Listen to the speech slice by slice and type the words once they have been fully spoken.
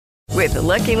With the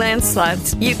Lucky Land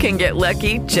Slots, you can get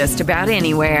lucky just about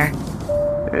anywhere.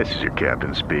 This is your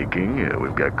captain speaking.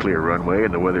 We've got clear runway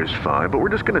and the weather's fine, but we're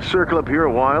just going to circle up here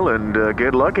a while and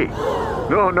get lucky.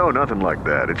 No, nothing like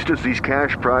that. It's just these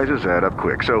cash prizes add up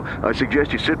quick. So I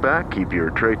suggest you sit back, keep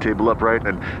your tray table upright,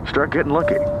 and start getting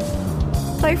lucky.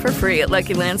 Play for free at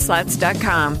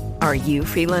LuckyLandSlots.com. Are you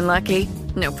feeling lucky?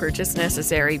 No purchase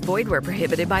necessary. Void where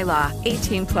prohibited by law.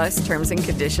 18 plus terms and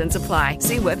conditions apply.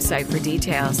 See website for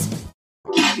details.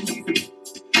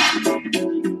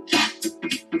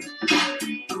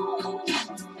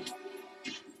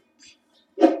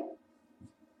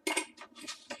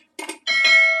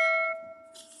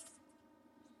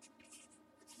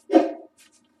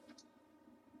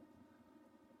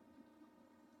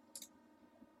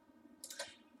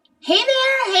 Hey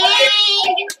there,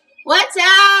 hey! What's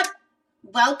up?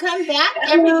 Welcome back,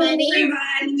 everybody.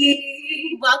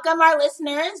 Welcome, our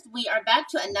listeners. We are back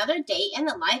to another day in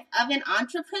the life of an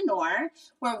entrepreneur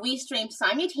where we stream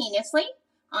simultaneously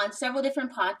on several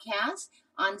different podcasts,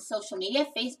 on social media,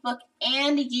 Facebook,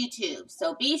 and YouTube.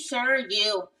 So be sure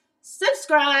you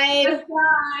subscribe to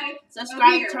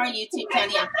our YouTube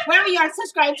channel. Yeah, wherever you are,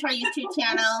 subscribe to our YouTube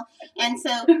channel. And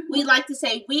so we like to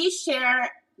say we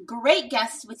share great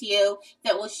guests with you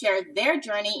that will share their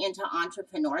journey into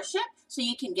entrepreneurship so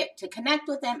you can get to connect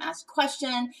with them, ask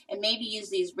questions, and maybe use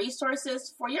these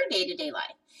resources for your day-to-day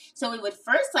life. So we would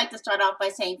first like to start off by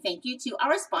saying thank you to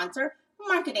our sponsor,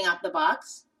 Marketing Out the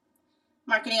Box.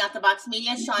 Marketing Out the Box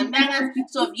Media, Sean Maddox.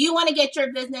 So if you want to get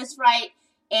your business right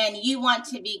and you want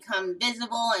to become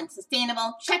visible and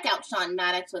sustainable, check out Sean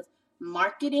Maddox with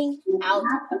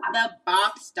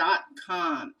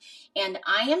marketingoutthebox.com. And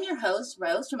I am your host,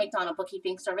 Rose from McDonald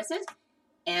Bookkeeping Services.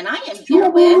 And I am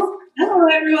here with... Hello,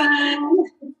 everyone.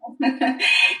 And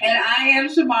I am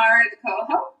Shamar, the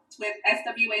co-host with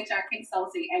SWHR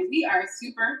Consulting. And we are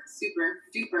super, super,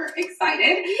 duper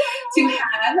excited to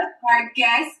have our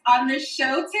guest on the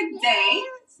show today.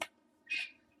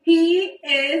 He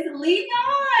is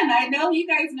Leon. I know you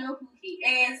guys know who he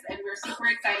is, and we're super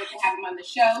excited to have him on the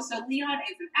show. So Leon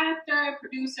is an actor,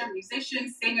 producer,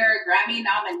 musician, singer,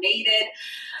 Grammy-nominated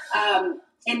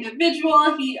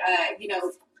individual. He,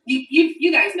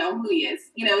 you guys know who he is.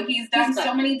 You know, he's done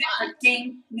so many different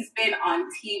things. He's been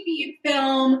on TV and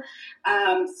film.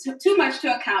 So too much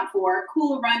to account for.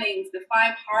 Cool Runnings, The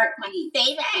 5 Heartbeats,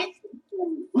 favorite.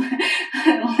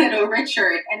 Little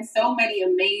Richard, and so many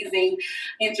amazing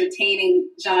entertaining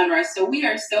genres. So we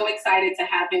are so excited to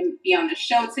have him be on the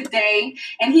show today,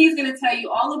 and he's going to tell you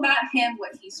all about him,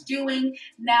 what he's doing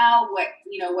now,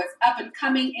 what's up and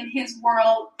coming in his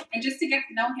world, and just to get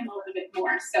to know him a little bit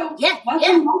more. So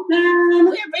welcome.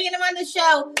 We're bringing him on the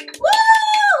show.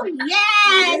 Woo!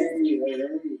 Yes.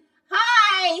 Hey.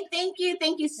 Hi, thank you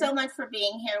so much for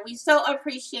being here. We so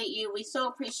appreciate you. We so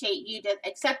appreciate you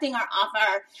accepting our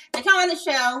offer to come on the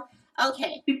show.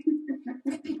 Okay.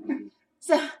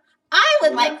 So I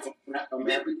would like to... I'm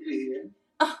happy to be here.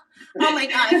 Oh my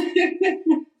gosh.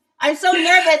 I'm so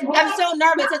nervous.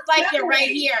 It's like you're right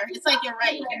here.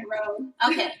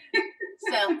 Okay.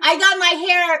 So I got my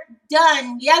hair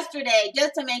done yesterday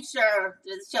just to make sure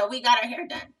the show, we got our hair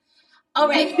done. All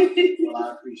right. Well,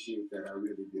 I appreciate that. I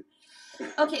really do.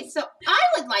 Okay, so I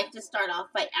would like to start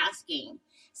off by asking.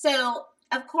 So,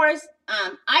 of course,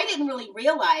 I didn't really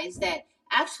realize that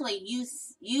actually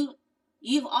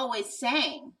you've always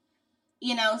sang, or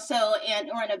in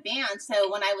a band.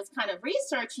 So when I was kind of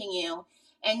researching you,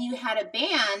 and you had a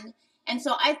band, and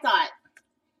so I thought,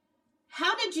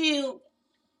 how did you?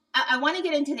 I want to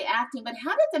get into the acting, but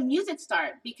how did the music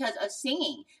start because of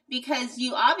singing? Because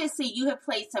you have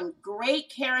played some great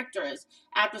characters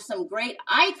after some great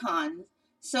icons.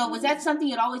 So was that something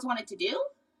you'd always wanted to do?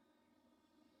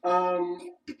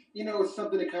 It's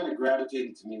something that kind of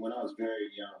gravitated to me when I was very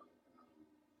young.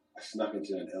 I snuck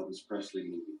into an Elvis Presley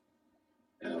movie,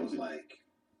 and I was like,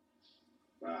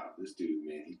 wow, this dude,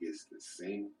 man, he gets to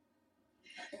sing,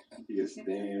 he gets to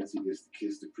dance, he gets to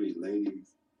kiss the pretty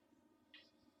ladies.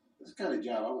 That's the kind of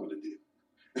job I want to do.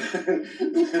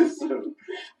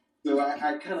 so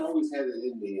I kind of always had it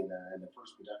in me, and the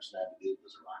first production I ever did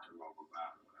was a rock and roll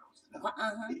revival when I was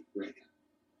in eighth grade.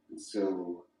 And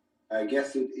so I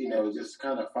guess it, just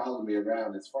kind of followed me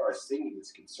around as far as singing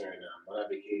is concerned. When I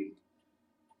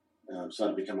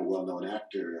started to become a well-known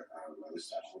actor, I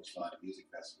started to host a lot of music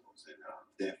festivals, and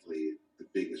definitely the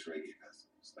biggest reggae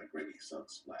festivals, like Reggae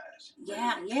Sunsplash.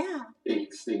 Yeah.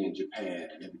 Big Sting in Japan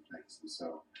and every place. And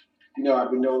so,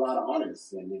 I've been know a lot of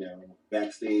artists, and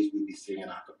backstage we'd be singing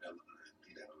a cappella,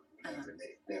 and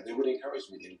they would encourage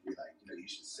me. They'd be like, you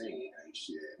should sing, you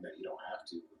don't have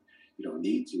to, you don't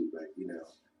need to, but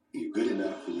you're good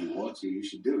enough and you want to, you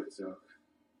should do it. So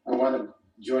I wound up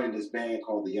joining this band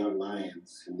called the Young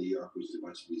Lions in New York, which is a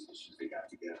bunch of musicians that got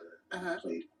together and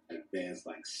played bands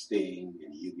like Sting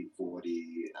and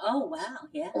UB40. Oh, wow,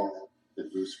 yeah. The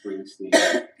Bruce Springsteen.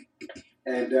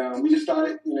 And we just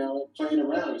started, playing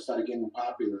around and started getting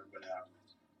popular. But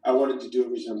I wanted to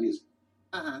do original music.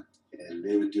 And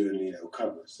they were doing,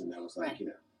 covers. And I was like,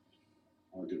 I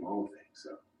want to do my own thing.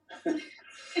 So, and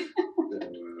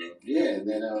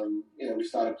then, we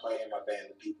started playing my band,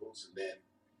 The Peoples. And then,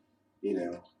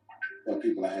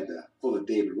 people I had to pull a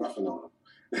David Ruffin on them.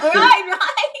 Right.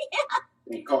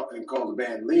 and call the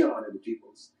band Leon and The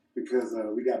Peoples because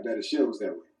we got better shows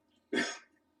that way.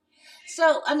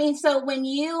 So when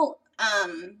you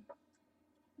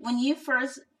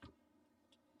first,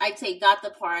 I'd say, got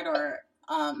the part, or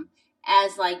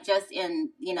as like just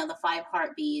in the 5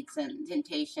 Heartbeats and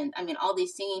Temptation, all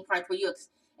these singing parts, were you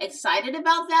excited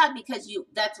about that because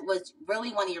that was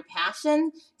really one of your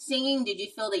passions, singing? Did you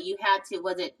feel that you had to?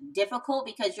 Was it difficult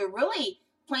because you're really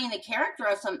playing the character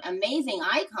of some amazing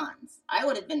icons? I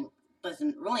would have been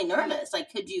really nervous.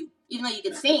 Like, could you, even though you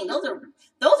could sing, those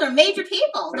are major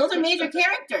people. Those are major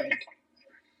characters.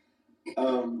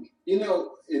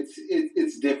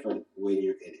 It's different when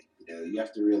you're in it. You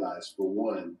have to realize, for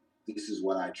one, this is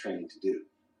what I trained to do.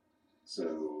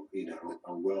 So,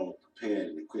 I'm well prepared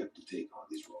and equipped to take on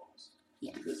these roles.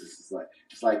 Yeah. Because it's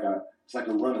like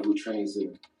a runner who trains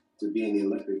to be in the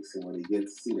Olympics, and when he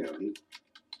gets,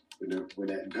 when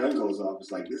that gun goes off,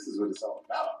 it's like, this is what it's all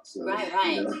about. So, right.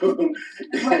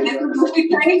 This is what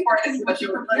you're training for. This is what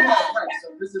you're preparing for. Right. So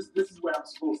this is where I'm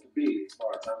supposed to be, as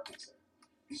far as I'm concerned.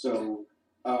 So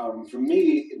for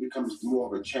me, it becomes more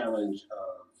of a challenge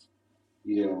of,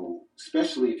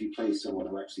 especially if you play someone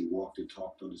who actually walked and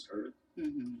talked on this earth.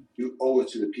 You owe it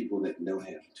to the people that know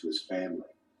him, to his family,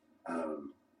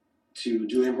 to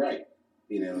do him right.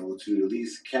 To at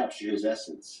least capture his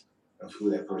essence of who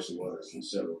that person was. And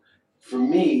so, for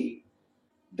me,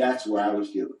 that's where I would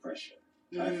feel the pressure.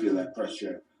 I feel that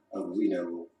pressure of,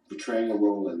 portraying a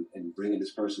role and bringing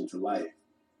this person to life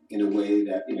in a way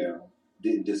that,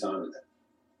 didn't dishonor them.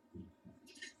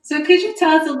 So could you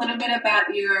tell us a little bit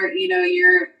about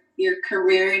your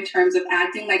career in terms of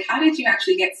acting? Like, how did you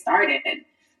actually get started?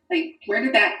 Like, where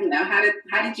did that,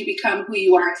 how did you become who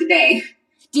you are today?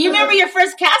 Do you remember your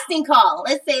first casting call?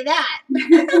 Let's say that.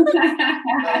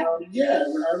 Yeah,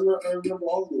 I remember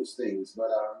all of those things. But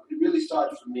it really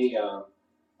started for me. I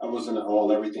was an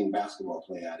all-everything basketball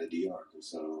player out of New York. And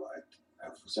so, I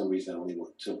for some reason, I only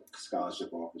took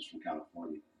scholarship offers from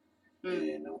California.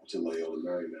 And I went to Loyola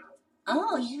Marymount.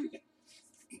 Oh, yeah.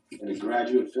 And a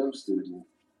graduate film student,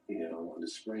 in the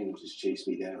spring, just chased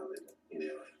me down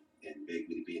and begged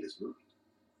me to be in this movie.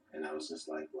 And I was just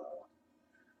like, well,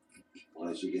 why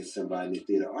don't you get somebody in the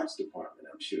theater arts department?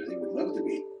 I'm sure they would love to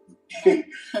be.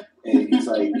 And he's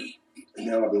like,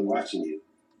 I've been watching you.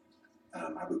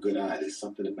 I have a good eye. There's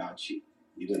something about you.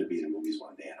 You're going to be in the movies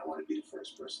one day, and I want to be the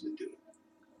first person to do it.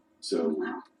 So,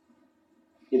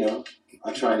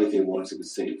 I tried anything once. It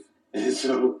was safe. And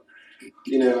so, I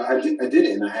did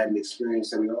it, and I had an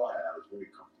experience that we all had. I was very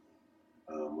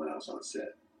comfortable when I was on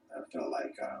set. I felt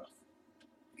like,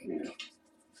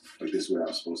 like this is where I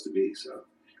was supposed to be. So,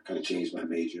 kind of changed my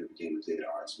major, became a theater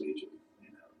arts major,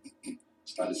 and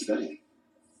started studying.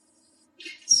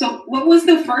 So what was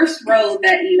the first role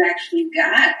that you actually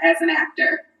got as an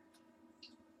actor?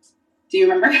 Do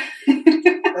you remember?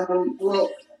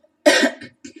 Well,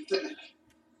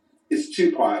 it's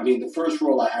two-part. The first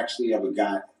role I actually ever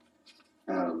got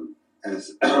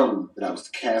as that I was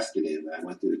casted in, I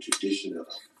went through the traditional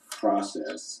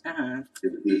process.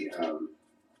 It would be an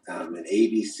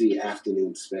ABC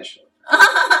afternoon special.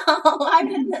 Oh, I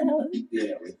didn't know.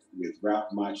 Yeah, with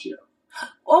Ralph Macchio.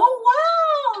 Oh, wow.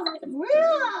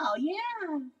 Wow,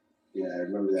 yeah. Yeah, I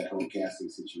remember that whole casting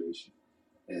situation.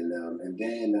 And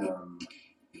then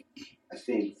I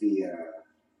think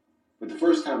but the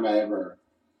first time I ever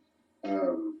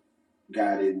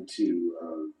got into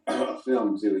a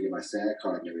film, was able to get my SAG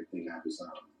card and everything, I was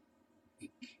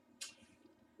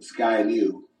this guy I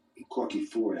knew, Corky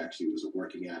Ford, actually was a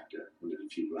working actor, one of the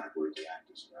few black working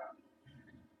actors around.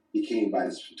 He came by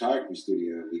this photography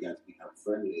studio and we got to become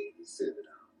friendly. And he said that,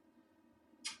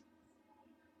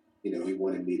 he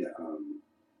wanted me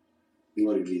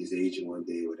to be his agent one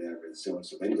day or whatever. And so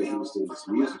anyway, he was doing this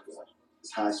musical,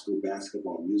 this high school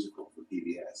basketball musical for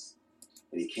PBS.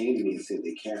 And he came to me and said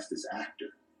they cast this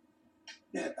actor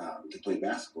that to play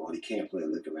basketball, and he can't play a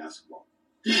lick of basketball.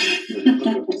 So he looked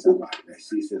up at somebody, and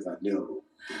he says, I know.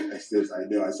 I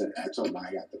know. I told him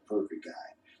I got the perfect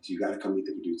guy. So you got to come meet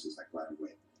the producers like right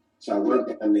away. So I went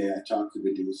down there, I talked to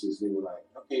the producers, they were like,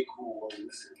 okay, cool, well,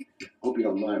 listen, hope you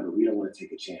don't mind, but we don't want to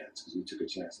take a chance, because we took a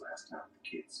chance last time with the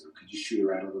kids, so could you shoot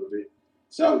around a little bit?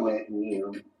 So I went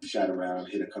and, shot around,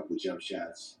 hit a couple of jump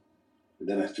shots, and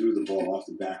then I threw the ball off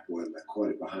the backboard, and I caught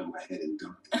it behind my head and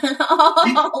dunked it.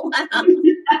 Oh, wow.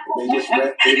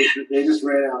 They just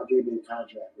ran out and gave me a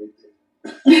contract right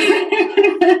there.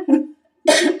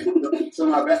 So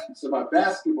my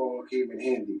basketball came in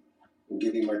handy in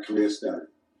getting my career started.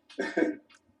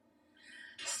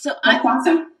 So That's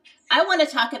awesome. I want to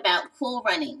talk about Cool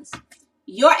Runnings.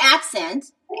 Your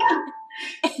accent. That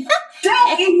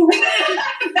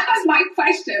was my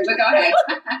question, but go ahead.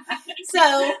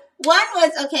 So one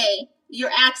was, okay, your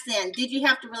accent. Did you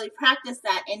have to really practice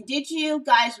that? And did you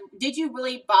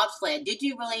really bobsled? Did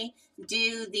you really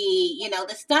do the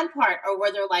stunt part? Or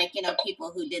were there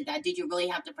people who did that? Did you really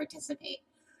have to participate?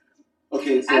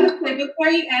 Okay, so I would say before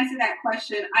you answer that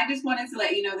question, I just wanted to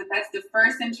let you know that that's the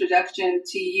first introduction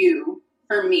to you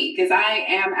for me, because I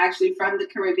am actually from the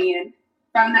Caribbean,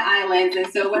 from the islands, and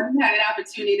so when we had an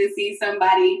opportunity to see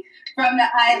somebody from the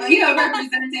island,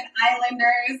 representing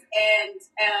Islanders, and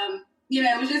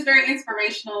it was just very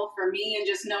inspirational for me, and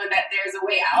just knowing that there's a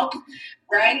way out,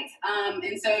 right?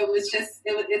 And so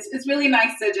it's really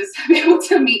nice to just be able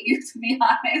to meet you, to be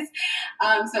honest.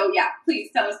 So yeah,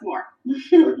 please tell us more.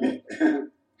 Okay.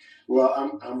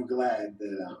 Well, I'm glad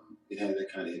that it had that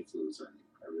kind of influence on you.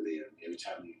 I really am. Every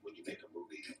time when you make a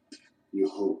movie, you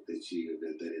hope that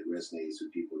it resonates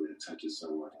with people, that it touches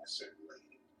someone in a certain way.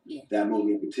 Yeah. That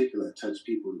movie in particular touched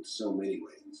people in so many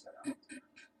ways.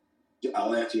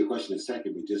 I'll answer your question in a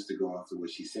second, but just to go off of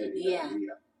what she said,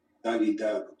 Dougie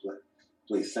Doug, who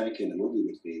played Sanka in the movie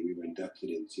with me, we were inducted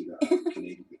into the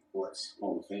Canadian Sports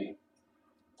Hall of Fame.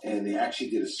 And they actually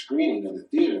did a screening of the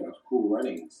theater of Cool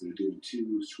Runnings. They were doing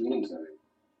 2 screenings of it.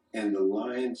 And the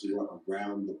lines were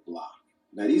around the block.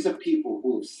 Now, these are people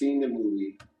who have seen the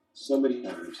movie so many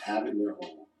times, have it in their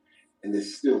home, and they're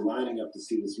still lining up to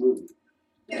see this movie.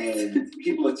 And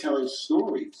people are telling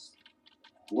stories.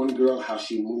 One girl, how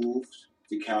she moved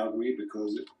to Calgary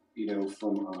because,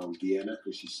 from Vienna,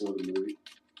 because she saw the movie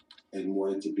and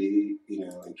wanted to be,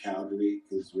 in Calgary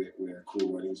because where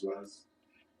Cool Runnings was.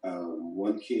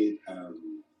 One kid,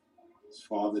 his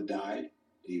father died.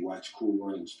 He watched Cool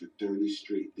Runnings for 30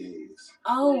 straight days.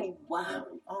 Oh, wow.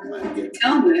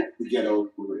 To get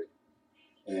over it.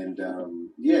 And,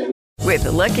 With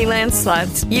the Lucky Land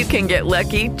Slots, you can get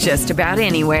lucky just about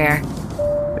anywhere.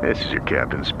 This is your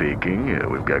captain speaking.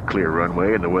 We've got clear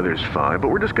runway and the weather's fine, but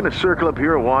we're just going to circle up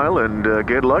here a while and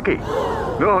get lucky.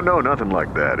 No, nothing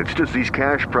like that. It's just these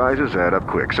cash prizes add up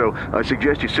quick. So I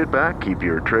suggest you sit back, keep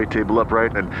your tray table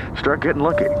upright, and start getting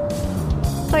lucky.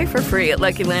 Play for free at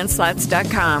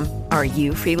LuckyLandSlots.com. Are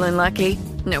you feeling lucky?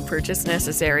 No purchase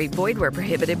necessary. Void where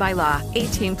prohibited by law.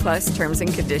 18+ terms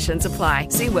and conditions apply.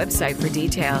 See website for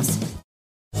details.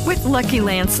 With Lucky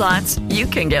Land Slots, you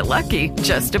can get lucky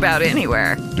just about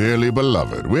anywhere. Dearly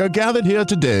beloved, we are gathered here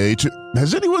today to...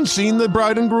 Has anyone seen the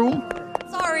bride and groom?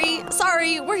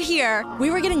 Sorry, we're here.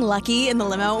 We were getting lucky in the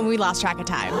limo and we lost track of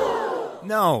time.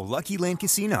 No, Lucky Land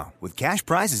Casino, with cash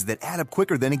prizes that add up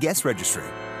quicker than a guest registry.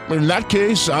 In that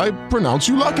case, I pronounce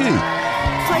you lucky.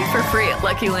 Play for free at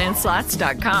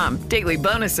LuckyLandSlots.com. Daily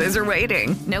bonuses are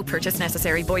waiting. No purchase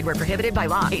necessary. Void where prohibited by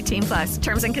law. 18+.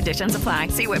 Terms and conditions apply.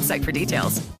 See website for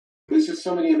details. There's just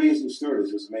so many amazing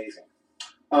stories. It's amazing.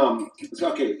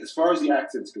 So, okay, as far as the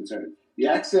accent's concerned, the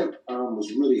accent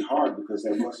was really hard because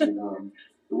it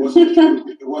wasn't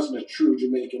a true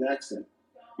Jamaican accent.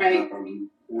 Right.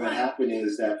 What happened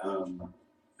is that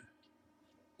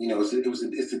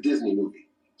it's a Disney movie,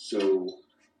 so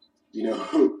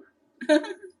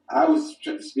I was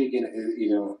speaking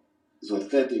as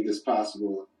authentic as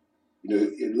possible.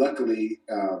 Luckily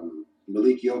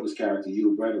Malik Yoba's character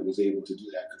Hugh Brenner was able to do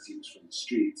that because he was from the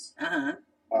streets. Uh-huh.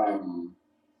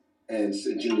 And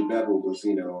Junior Bevel was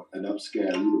an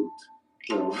upscale youth,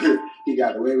 so he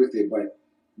got away with it. But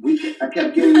I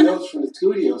kept getting notes from the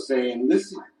studio saying,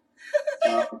 "Listen,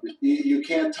 you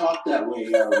can't talk that way.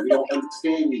 We don't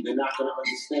understand you. They're not going to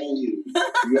understand you."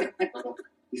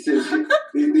 He said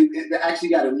they actually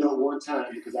got a note one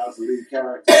time because I was the lead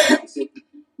character. He said,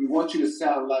 "We want you to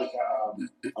sound like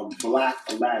a black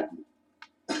Aladdin."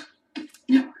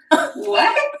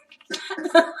 What?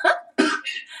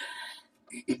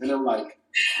 And I'm like,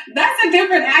 that's a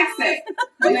different accent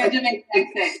than a Jamaican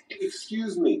accent.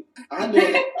 Excuse me, I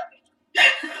know.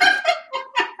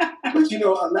 But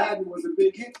Aladdin was a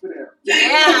big hit for them.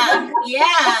 Yeah.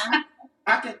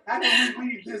 How can we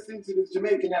weave this into the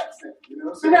Jamaican accent?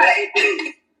 So right.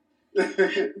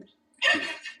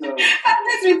 So, That's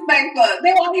disrespectful.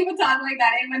 They won't even talk like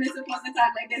that. And when they're supposed to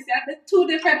talk like this, you have the two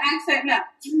different accents now.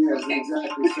 yes,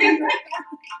 exactly. So,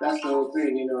 that's the whole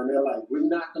thing, and they're like, we're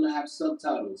not going to have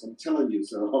subtitles. I'm telling you.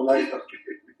 So I'm like, okay.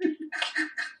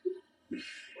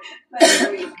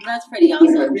 That's pretty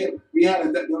awesome.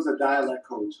 There was a dialect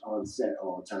coach on set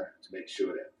all the time to make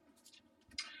sure that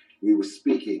we were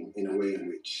speaking in a way in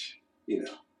which,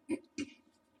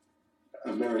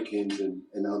 Americans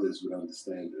and others would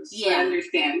understand us. Yeah,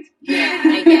 understand. Yeah,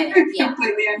 I get it. Yeah,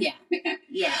 completely understand.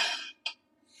 Yeah.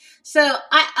 So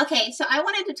I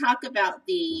wanted to talk about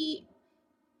the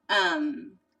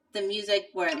music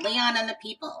where Leon and the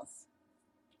Peoples.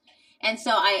 And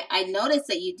so I noticed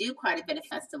that you do quite a bit of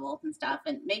festivals and stuff,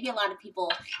 and maybe a lot of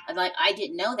people are like, I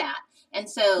didn't know that. And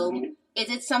so is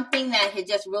it something that had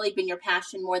just really been your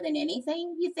passion more than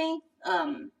anything, you think?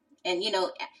 And,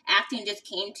 acting just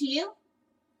came to you,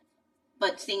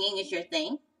 but singing is your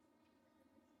thing?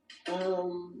 I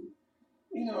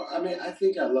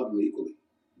think I love them equally.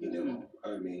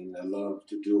 I love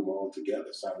to do them all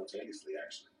together simultaneously,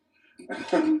 actually.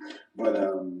 But,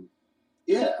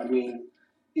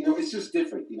 it's just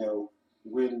different.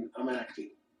 When I'm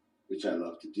acting, which I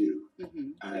love to do,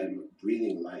 I'm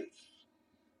breathing life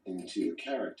into a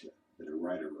character that a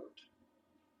writer wrote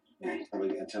and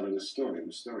telling a story. I'm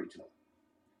a storyteller.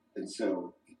 And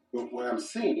so, but when I'm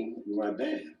singing with my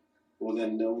band, well,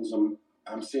 then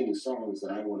I'm singing songs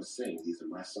that I want to sing. These are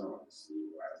my songs.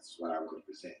 That's what I want to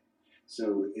present.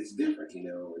 So it's different,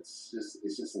 It's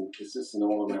just an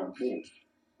all around thing.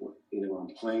 I'm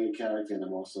playing a character and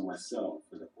I'm also myself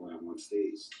when I'm on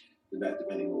stage.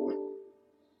 Depending on what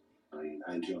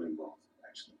I enjoy them both,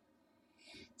 actually.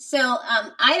 So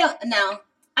I don't know.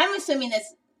 I'm assuming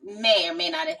this may or may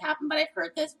not have happened, but I've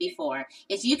heard this before.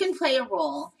 Is you can play a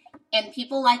role, and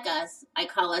people like us, I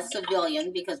call us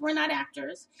civilians because we're not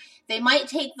actors, they might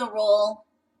take the role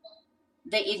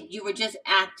that you were just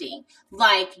acting.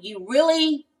 Like you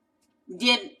really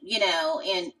did,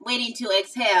 in Waiting to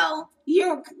Exhale,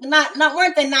 you're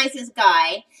weren't the nicest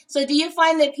guy. So do you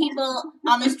find that people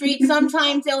on the street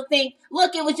sometimes they'll think,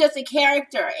 look, it was just a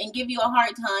character and give you a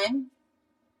hard time?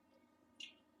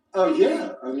 Oh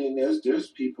yeah. There's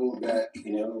people that,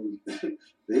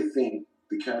 they think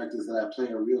the characters that I play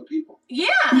are real people. Yeah.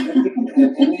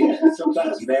 and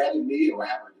sometimes mad at me or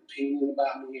have an opinion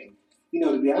about me. And,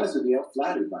 to be honest with you, I'm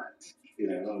flattered by it.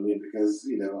 Because,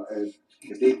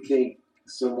 if they think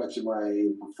so much of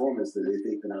my performance that they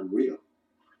think that I'm real,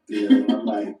 I'm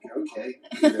like, okay,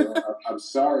 I'm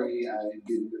sorry I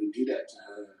didn't really do that to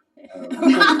her.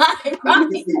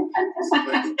 Right.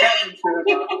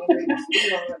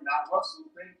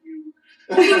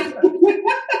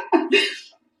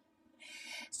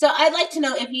 So I'd like to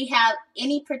know if you have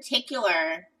any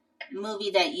particular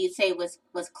movie that you say was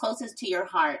closest to your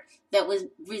heart that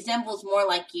resembles more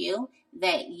like you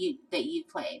that you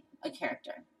played a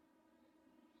character.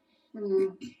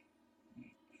 No,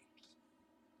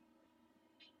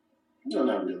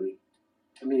 not really.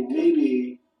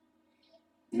 Maybe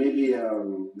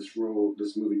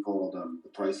this movie called The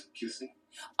Price of Kissing.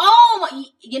 Oh,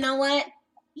 you know what?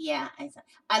 Yeah,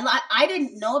 I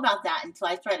didn't know about that until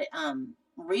I started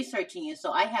researching you,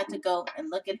 so I had to go and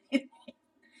look at it.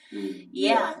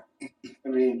 Yeah.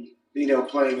 Playing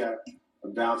a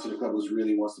bouncer in the club who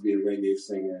really wants to be a reggae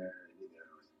singer,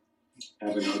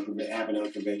 having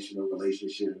unconventional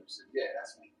relationships. Yeah,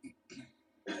 that's me.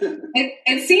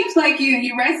 It seems like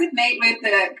you resonate with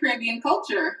the Caribbean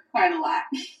culture quite a lot.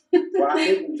 Well,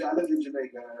 I lived in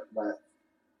Jamaica about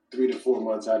 3 to 4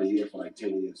 months out of the year for like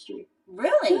 10 years straight.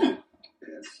 Really? Yeah.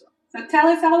 So tell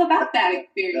us all about that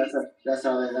experience. That's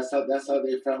how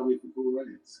they found me for Cool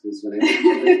Runnings. Because when they were in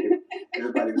Jamaica,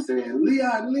 everybody was saying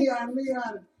Leon.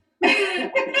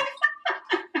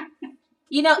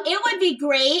 It would be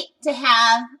great to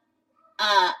have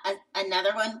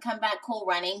another one come back, Cool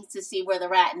Runnings, to see where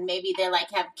they're at, and maybe they're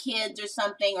like have kids or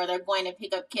something, or they're going to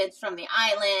pick up kids from the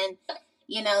island.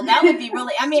 That would be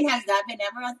really. Has that been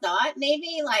ever a thought?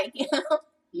 Maybe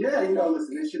Yeah,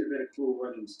 listen, there should have been a Cool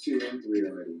Runnings 2 and 3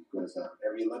 already, because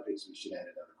every Olympics we should have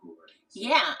another Cool Runnings.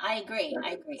 Yeah, I agree.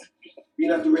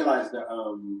 You have to realize that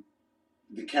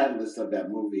the catalyst of that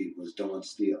movie was Dawn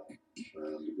Steele,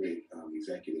 the great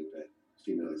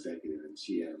female executive, and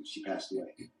she passed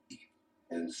away.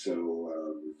 And so,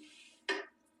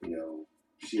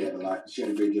 she had a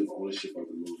great deal of ownership of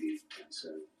the movie, and so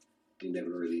he never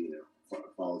really,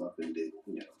 followed up and did,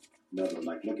 another,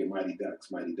 like, look at Mighty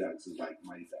Ducks. Mighty Ducks is like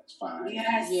Mighty Ducks 5.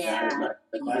 Yes. Yeah.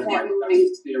 Mighty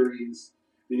Ducks series,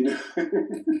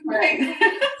 Right.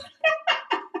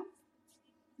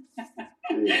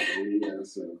 yeah,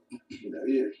 so,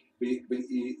 But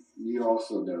you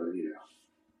also know, you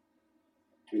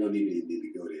don't need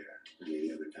to go there for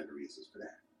any other kind of reasons for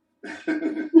that.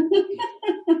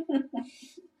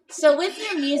 So with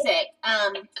your music,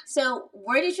 so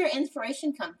where does your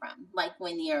inspiration come from? Like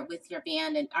when you're with your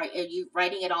band, and are you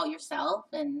writing it all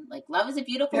yourself? And like, love is a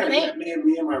beautiful thing. Yeah,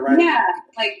 me and my writing. Yeah,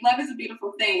 like love is a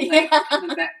beautiful thing. Like,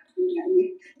 was that,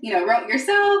 wrote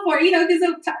yourself, or because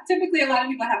typically a lot of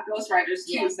people have ghostwriters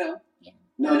too. Yeah. So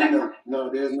no,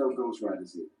 there's no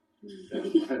ghostwriters here.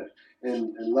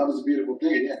 and love is a beautiful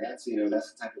thing. Yeah, that's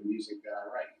that's the type of music that I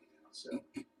write. So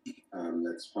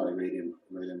that's probably right in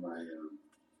my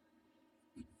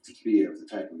sphere of the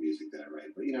type of music that I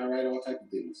write. But I write all type of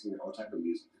things. All type of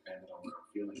music depending on what I'm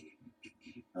feeling.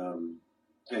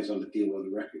 Depends on the theme of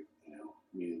the record.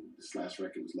 This last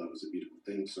record was "Love Is a Beautiful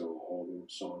Thing," so all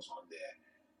those songs on there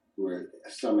were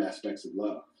some aspects of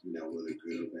love. Whether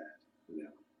good or bad.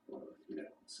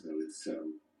 So it's it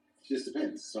just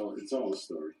depends. So it's all a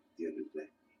story at the end of the day.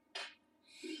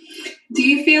 Do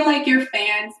you feel like your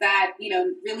fans that,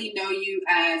 really know you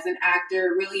as an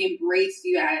actor really embrace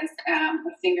you as a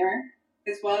singer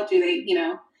as well? Do they,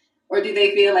 or do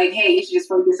they feel like, hey, you should just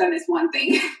focus on this one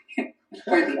thing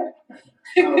or the other?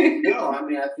 No, I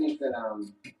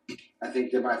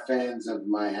think that my fans of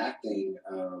my acting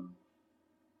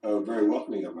are very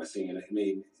welcoming of my singing.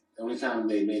 The only time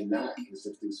they may not is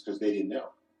because they didn't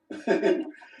know.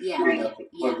 Yeah.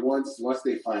 But once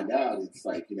they find out, it's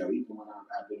like even when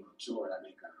I've been on tour,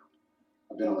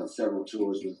 I've been on several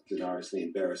tours with an artist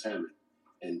named Beres Hammond,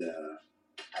 and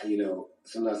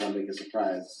sometimes I make a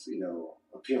surprise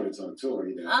appearance on tour.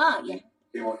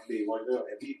 They want to know,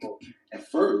 and people at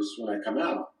first when I come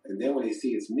out, and then when they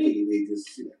see it's me, they just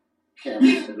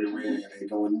cameras everywhere, and they're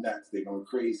going nuts, they're going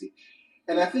crazy,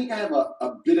 and I think I have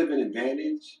a bit of an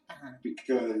advantage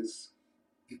because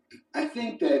I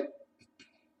think that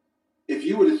if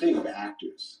you were to think of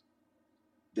actors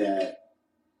that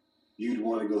you'd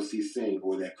want to go see sing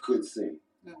or that could sing,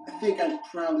 I think I'd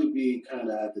probably be kind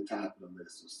of at the top of the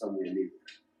list or somewhere near there.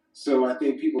 So I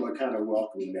think people are kind of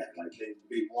welcoming that. Like they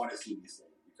want to see me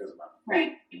sing because of my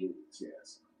movies,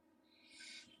 yes.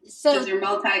 So because you're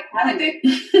multi-talented.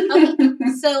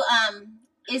 Okay. So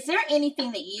is there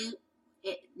anything that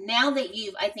now that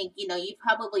I think you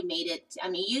probably made it,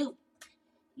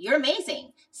 you're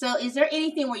amazing. So is there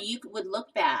anything where you would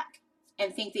look back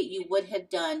and think that you would have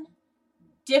done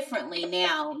differently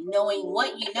now, knowing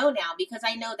what you know now? Because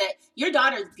I know that your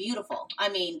daughter's beautiful.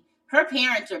 Her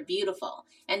parents are beautiful.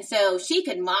 And so she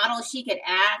could model, she could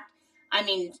act.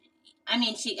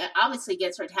 She obviously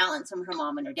gets her talents from her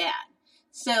mom and her dad.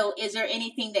 So is there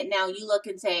anything that now you look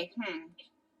and say,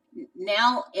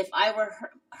 now if I were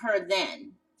her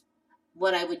then,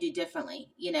 what I would do differently,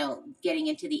 getting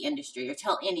into the industry, or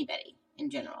tell anybody in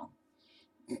general?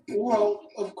 Well,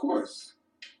 of course.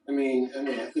 I think,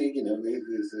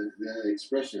 there's the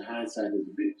expression, hindsight is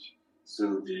a bitch.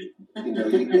 So, you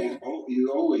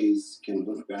always can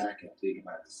look back and think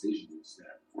about decisions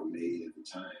that were made at the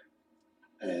time.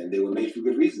 And they were made for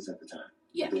good reasons at the time.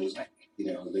 Yeah. Those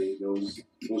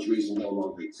reasons no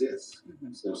longer exist.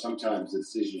 Mm-hmm. So sometimes the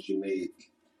decisions you made,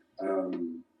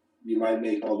 you might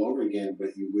make all over again,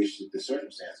 but you wish that the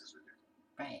circumstances were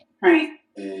different. Right.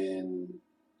 And,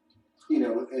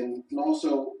 and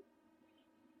also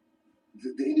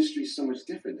the industry is so much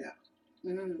different now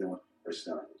than when I first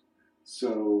started.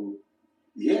 So,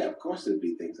 yeah, of course there'd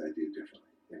be things I do differently.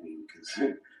 Because,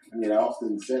 I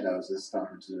often said, I was just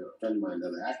talking to a friend of mine,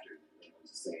 another actor, and I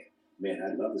was just saying, man,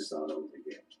 I'd love to start over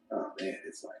again. Oh, man,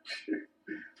 it's like,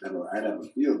 I never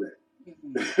feel that.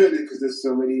 Because there's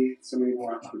so many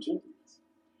more opportunities.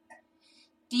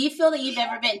 Do you feel that you've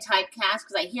ever been typecast?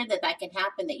 Because I hear that can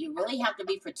happen, that you really have to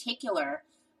be particular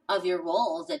of your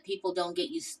roles, that people don't get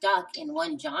you stuck in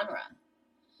one genre.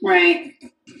 Right.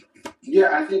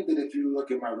 Yeah, I think that if you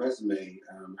look at my resume,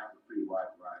 I have a pretty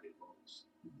wide variety of roles.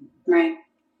 Right.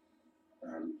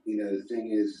 The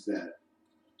thing is that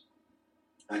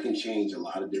I can change a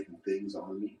lot of different things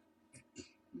on me.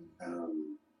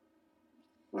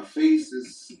 My face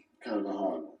is kind of a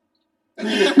hard one.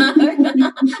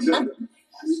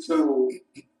 so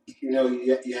you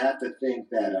have to think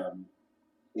that,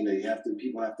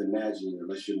 people have to imagine,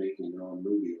 unless you're making your own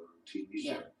movie or TV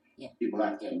show, people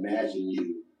have to imagine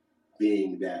you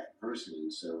being that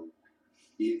person. So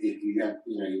if you have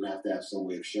to have some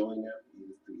way of showing that,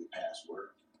 either through your past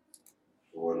work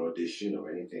or an audition or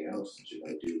anything else that you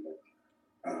might do. But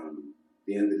at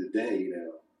the end of the day,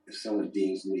 if someone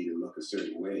deems me to look a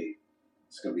certain way,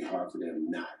 it's going to be hard for them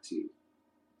not to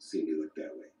see me look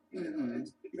that way.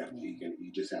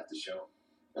 You just have to show.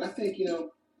 But I think,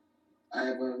 I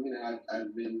have,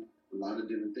 I've been a lot of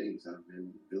different things. I've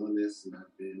been villainous, and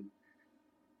I've been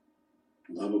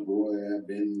lover boy. I've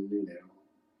been,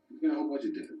 a whole bunch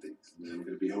of different things. And I'm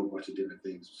going to be a whole bunch of different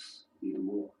things even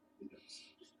more.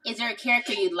 Is there a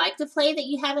character you'd like to play that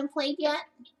you haven't played yet?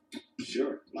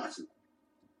 Sure, lots of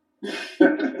them.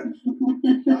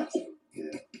 Lots of them,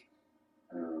 yeah.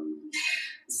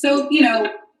 So,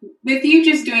 with you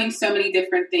just doing so many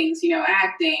different things,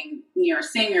 acting, you're a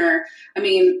singer, I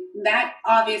mean, that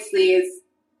obviously is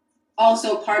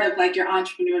also part of like your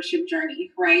entrepreneurship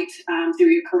journey, right, through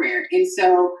your career. And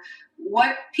so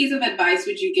what piece of advice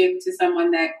would you give to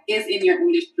someone that is in your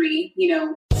industry,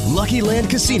 Lucky Land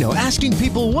Casino, asking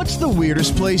people, what's the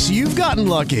weirdest place you've gotten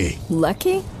lucky?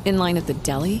 Lucky? In line at the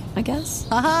deli, I guess?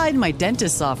 Aha, in my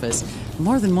dentist's office.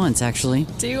 More than once, actually.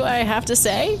 Do I have to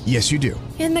say? Yes, you do.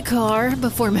 In the car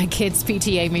before my kids'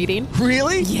 PTA meeting.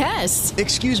 Really? Yes.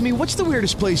 Excuse me, what's the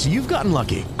weirdest place you've gotten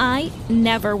lucky? I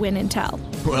never win and tell.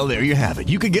 Well, there you have it.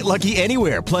 You can get lucky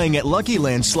anywhere, playing at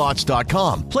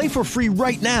LuckyLandSlots.com. Play for free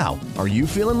right now. Are you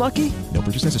feeling lucky? No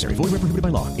purchase necessary. Void where prohibited by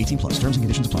law. 18+. Terms and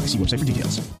conditions apply. See website for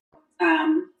details.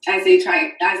 As they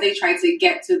try to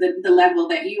get to the level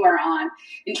that you are on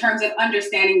in terms of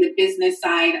understanding the business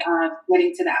side of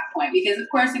getting to that point. Because of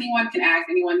course anyone can act,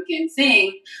 anyone can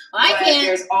sing, but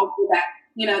there's also that,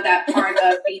 that part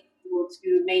of being able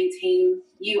to maintain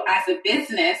you as a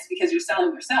business because you're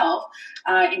selling yourself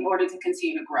in order to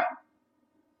continue to grow.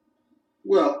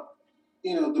 Well,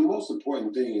 the most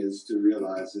important thing is to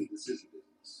realize that this is a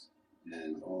business,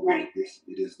 and all of this,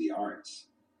 it is the arts,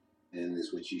 and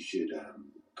is what you should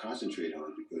concentrate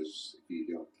on, because if you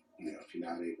don't, if you're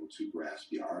not able to grasp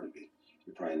the art of it,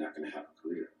 you're probably not going to have a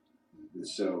career. And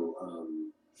so,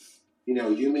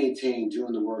 you maintain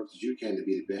doing the work that you can to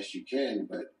be the best you can,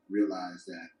 but realize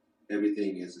that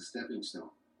everything is a stepping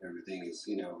stone. Everything is,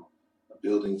 a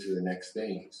building to the next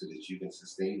thing so that you can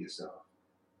sustain yourself.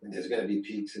 And there's going to be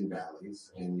peaks and valleys,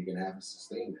 and you're going to have to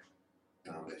sustain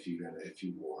them if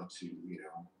you want to,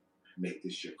 make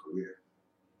this your career.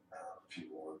 If you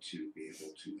want to be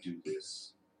able to do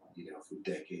this, for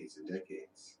decades and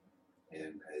decades.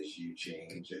 And as you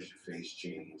change, as your face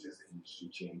changes, as the industry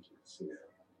changes,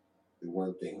 the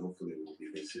one thing hopefully will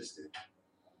be consistent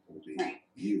will be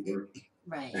you working.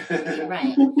 Right,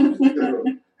 right.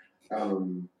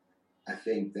 So, I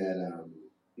think that,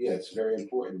 it's very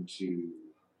important to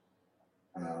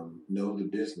know the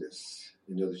business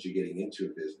and know that you're getting into a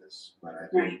business. But I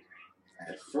think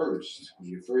at first, when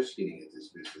you're first getting into this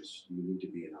business, you need to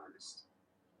be an artist.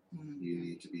 Mm-hmm. You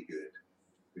need to be good,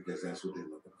 because that's what they're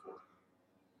looking for.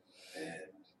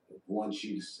 And once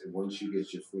you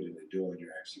get your foot in the door and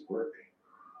you're actually working,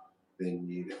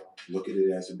 then look at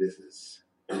it as a business.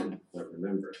 But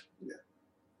remember,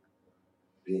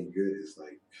 being good is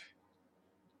like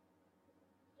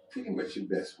pretty much your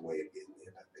best way of getting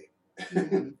in, I think.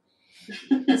 Mm-hmm.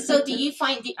 So do you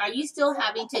are you still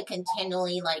having to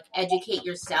continually educate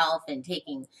yourself and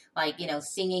taking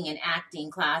singing and acting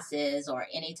classes or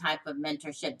any type of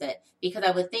mentorship because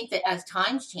I would think that as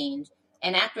times change,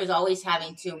 an actor is always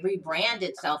having to rebrand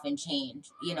itself and change,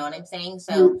 you know what I'm saying?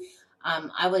 So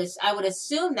I would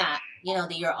assume that,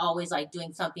 that you're always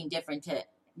doing something different to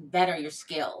better your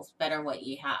skills, better what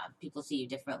you have. People see you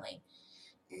differently.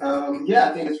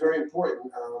 I think it's very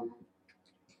important.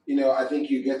 I think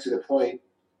you get to the point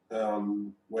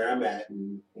where I'm at,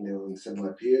 and and some of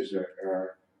my peers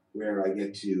are where I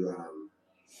get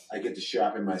to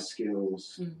sharpen my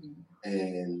skills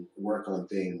and work on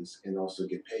things, and also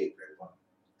get paid very well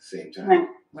at the same time.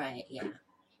 Right. Yeah.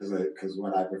 Because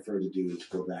what I prefer to do is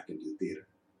go back and do theater.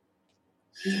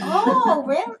 Oh,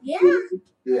 really? Yeah.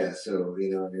 Yeah. So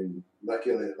and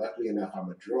luckily enough, I'm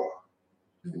a draw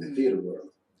in the theater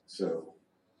world, so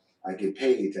I get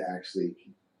paid to actually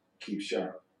keep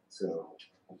sharp. So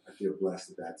I feel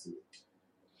blessed that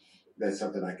that's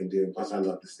something I can do. And plus, I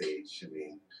love the stage. I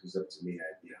mean, if it was up to me,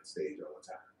 I'd be on stage all the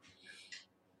time.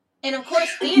 And of course,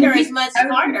 theater is much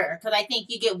harder because I think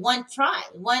you get one try.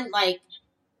 When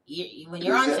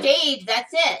you're on stage,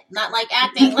 that's it. Not like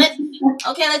acting. Let's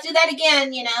do that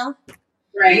again.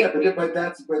 Right. Yeah, but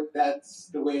that's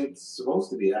the way it's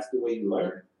supposed to be. That's the way you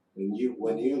learn. When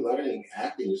you're learning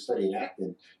acting, you're studying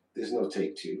acting. There's no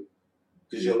take two.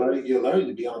 Because you're learning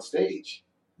to be on stage.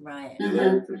 Right. You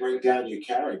learn to break down your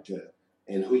character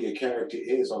and who your character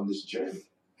is on this journey.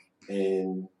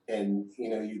 And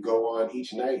you go on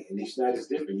each night, and each night is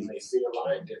different. You may say a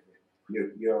line different.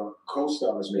 Your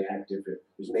co-stars may act different,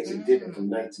 which makes it different from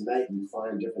night to night, and you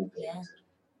find different things. Yeah.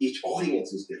 Each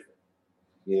audience is different.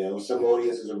 Some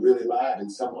audiences are really live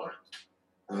and some aren't.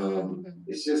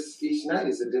 It's just each night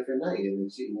is a different night,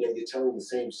 and you're telling the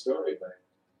same story, but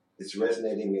it's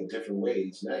resonating in a different way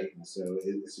each night, and so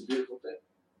it's a beautiful thing.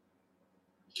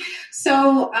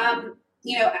 So,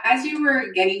 as you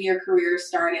were getting your career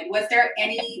started, was there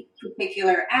any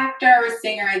particular actor or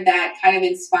singer that kind of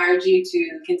inspired you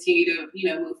to continue to,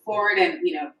 move forward and,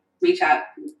 reach out,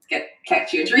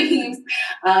 catch your dreams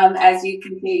as you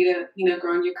continue to,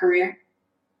 grow in your career?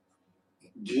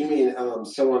 Do you mean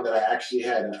someone that I actually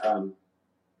had had a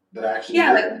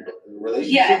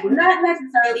relationship with? Not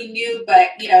necessarily new, but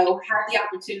had the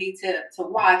opportunity to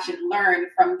watch and learn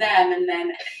from them, and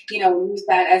then use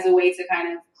that as a way to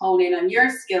kind of hone in on your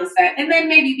skill set, and then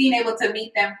maybe being able to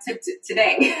meet them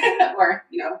today, or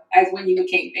as when you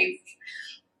became famous.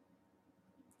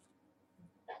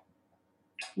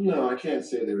 No, I can't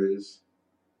say there is.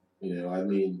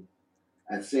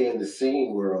 I'd say in the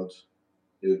singing world,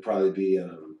 it would probably be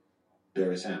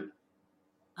Beres Hammond.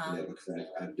 Because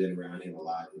I've been around him a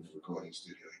lot in the recording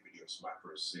studio. He produced my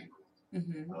first single.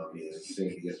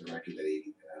 He has a record that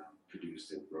he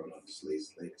produced and wrote on his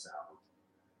latest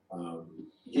album.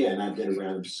 And I've been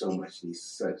around him so much. He's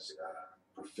such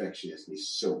a perfectionist, and he's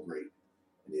so great.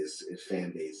 And his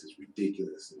fan base is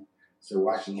ridiculous. And so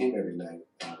watching him every night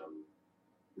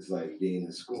is like being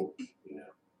in school.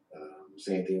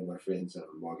 Same thing with my friends on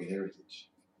Morgan Heritage.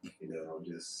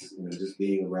 Just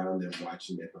being around them,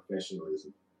 watching their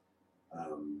professionalism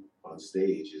on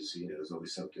stage is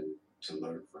always something to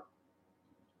learn from.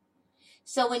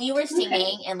 So when you were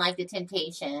singing in like The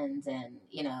Temptations and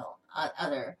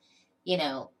other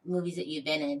movies that you've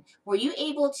been in, were you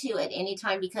able to at any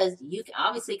time, because you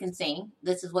obviously can sing,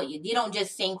 this is what you don't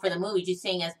just sing for the movies, you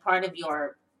sing as part of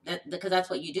because that's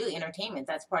what you do, entertainment,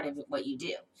 that's part of what you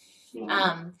do.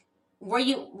 Were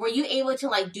you able to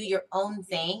like do your own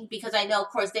thing? Because I know, of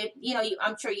course,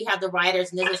 I'm sure you have the writers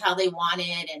and this is how they want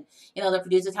it, and the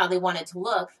producers how they want it to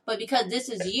look. But because this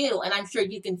is you, and I'm sure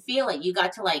you can feel it, you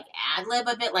got to like ad lib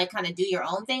a bit, like kind of do your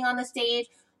own thing on the stage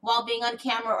while being on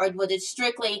camera, or was it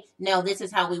strictly no? This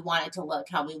is how we want it to look,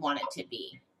 how we want it to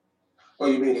be. Oh,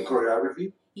 you mean the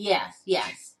choreography? Yes.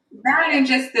 That and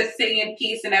just the singing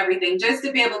piece and everything, just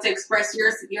to be able to express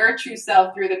your true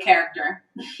self through the character.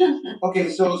 Okay,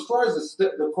 so as far as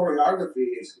the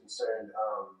choreography is concerned,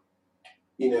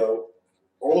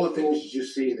 all the things that you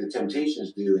see the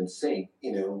Temptations do and sing,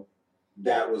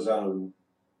 that was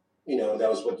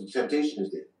what the Temptations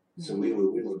did. So we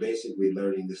were basically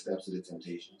learning the steps of the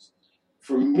Temptations.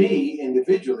 For me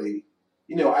individually,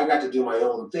 I got to do my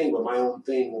own thing, but my own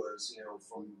thing was,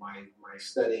 from my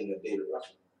studying of David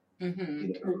Ruffin.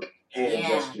 Hand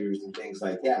gestures and things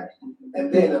like that.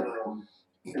 And then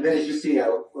as you see,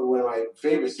 one of my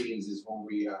favorite scenes is when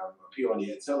we appear on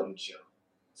the Ed Sullivan Show,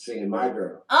 singing "My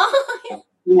Girl." Oh,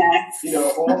 yes.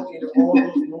 All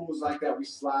those moves like that, we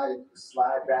slide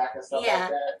back and stuff like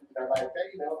that.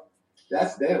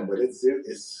 That's them, but it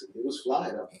was fly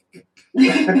though.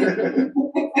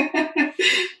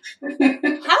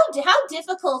 How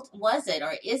difficult was it,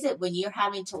 or is it, when you're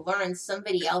having to learn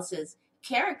somebody else's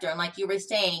character, and like you were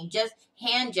saying, just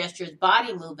hand gestures,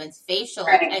 body movements, facial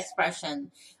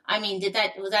expression? I mean,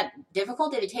 was that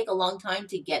difficult? Did it take a long time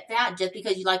to get that? Just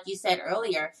because, like you said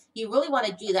earlier, you really want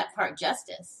to do that part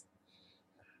justice.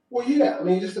 Well, yeah. I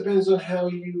mean, it just depends on how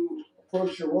you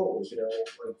approach your roles.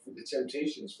 Like for the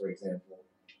Temptations, for example,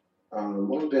 I'm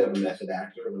a bit of a method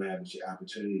actor when I have the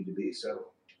opportunity to be.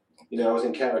 So, I was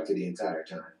in character the entire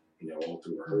time. All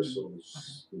through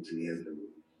rehearsals into the end of the movie.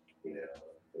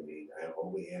 I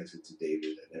only answered to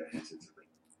David. I never answered to me.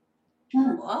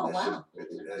 Oh, wow.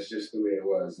 That's just the way it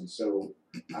was. And so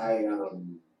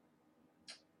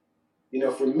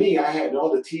for me, I had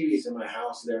all the TVs in my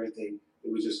house and everything.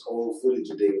 It was just old footage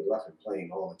of David Ruffin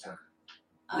playing all the time.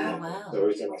 Oh, wow. So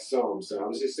every time I saw him, so I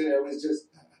was just saying,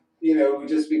 it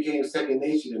just became second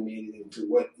nature to me into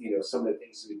what, some of the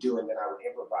things we do, and then I would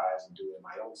improvise and do it in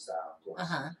my own style, of course.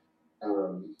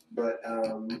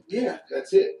 Yeah,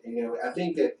 that's it. I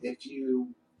think that if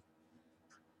you,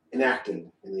 in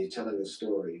acting, and you're telling a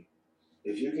story,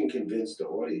 if you can convince the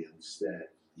audience that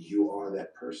you are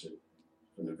that person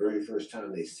from the very first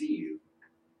time they see you,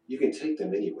 you can take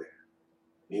them anywhere.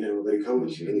 They go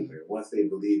with you anywhere once they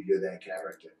believe you're that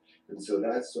character. And so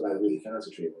that's what I really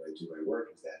concentrate when I do my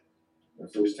work, is that the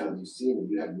first time you see me,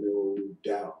 you have no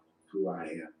doubt who I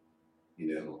am.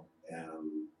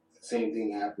 Same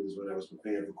thing happens when I was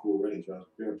preparing for Cool Runnings. When I was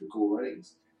preparing for Cool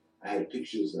Runnings, I had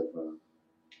pictures of,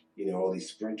 all these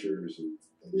sprinters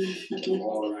and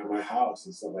all around my house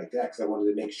and stuff like that, because I wanted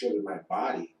to make sure that my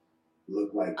body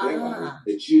looked like them,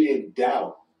 that you didn't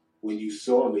doubt when you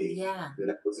saw me that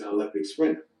I was an Olympic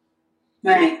sprinter.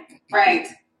 Right.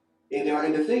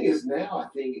 And the thing is now, I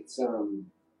think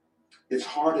it's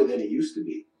harder than it used to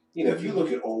be. If you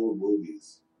look at old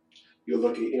movies, you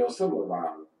look at some of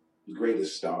our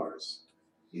greatest stars.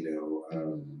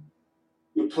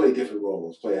 Would play different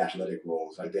roles, play athletic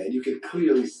roles like that. And you can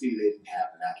clearly see they didn't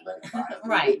have an athletic body.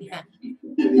 Right.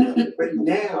 But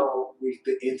now with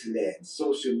the internet and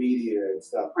social media and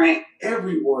stuff, right?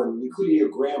 Everyone, including your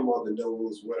grandmother,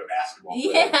 knows what a basketball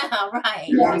player is. Yeah, right.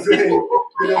 You know what I'm saying?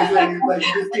 Like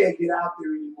you just can't get out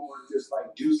there anymore and just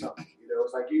like do something.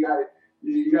 It's like you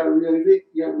gotta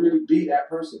really be that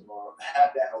person or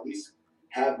have that, at least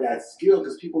have that skill,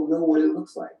 because people know what it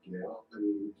looks like.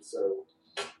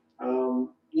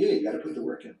 You got to put the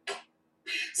work in.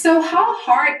 So how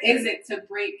hard is it to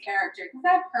break character? Because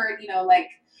I've heard, like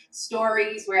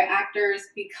stories where actors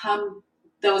become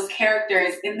those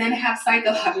characters and then have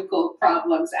psychological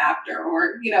problems after,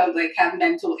 or, like have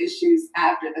mental issues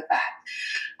after the fact.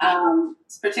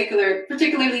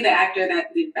 Particularly the actor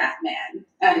that did Batman,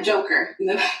 Joker in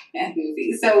the Batman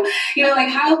movie. So,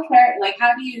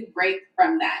 how do you break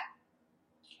from that?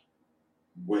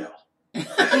 Well.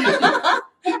 Because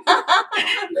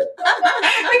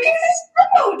it's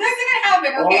true. Doesn't it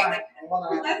happen? Okay. All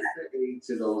I have to say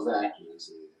to those actors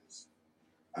is,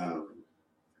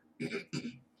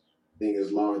 thing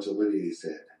as Laurence Olivier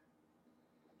said,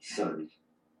 son,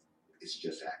 it's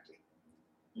just acting.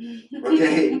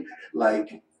 Okay?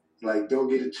 like don't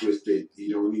get it twisted.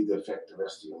 You don't need to affect the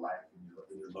rest of your life and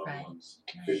your loved ones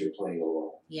because you're playing a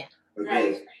role. Yeah.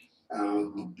 Okay?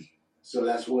 So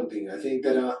that's one thing. I think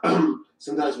that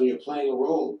sometimes when you're playing a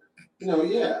role,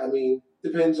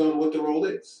 depends on what the role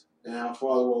is and how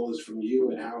far the role is from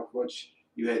you and how much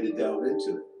you had to delve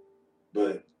into it.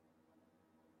 But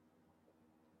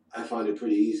I find it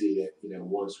pretty easy that,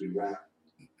 once we wrap,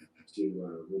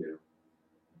 to,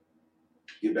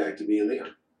 get back to being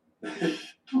Leon.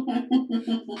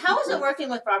 How is it working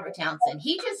with Robert Townsend?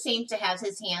 He just seems to have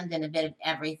his hand in a bit of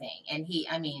everything. And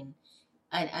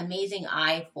an amazing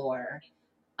eye for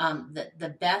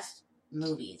the best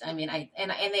movies. And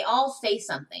they all say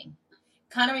something.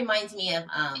 Kind of reminds me of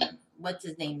what's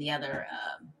his name? The other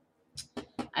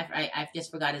I've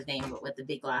just forgot his name, but with the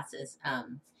big glasses.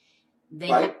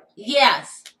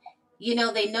 Yes,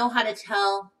 they know how to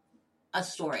tell a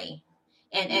story,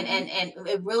 and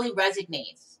it really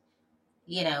resonates.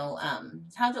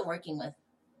 How's it working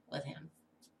with him?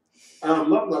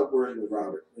 Love working with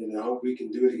Robert. I hope we can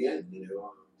do it again.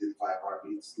 Did 5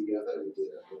 Heartbeats together. We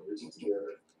did Original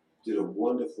together. Did a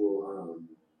wonderful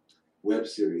web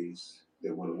series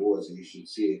that won awards, and you should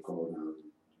see it, called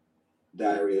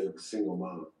Diary of a Single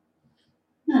Mom.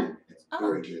 It's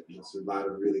very good. There's a lot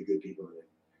of really good people in it.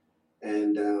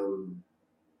 And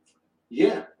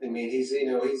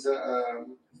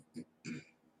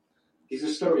he's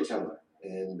a storyteller,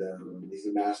 and he's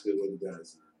a master of what he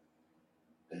does.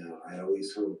 I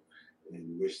always hope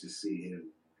and wish to see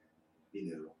him,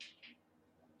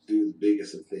 do the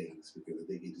biggest of things, because I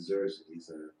think he deserves it.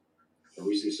 I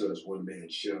recently saw this one-man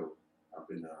show up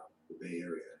in the Bay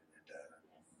Area,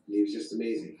 and he was just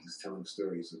amazing. He's telling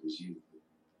stories of his youth.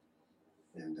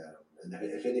 And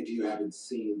if any of you haven't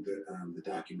seen the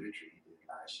documentary he did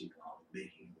last year called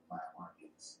Making the 5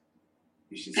 Heartbeats,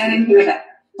 you should see it.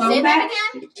 Say that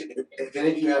again? If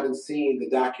any of you haven't seen the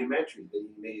documentary that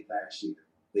he made last year,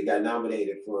 they got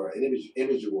nominated for an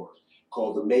Image Award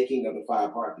called The Making of the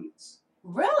 5 Heartbeats.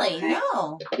 Really?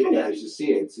 No. Yeah, you should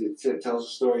see it. It tells a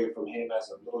story from him as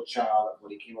a little child,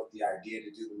 when he came up with the idea to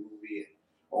do the movie, and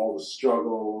all the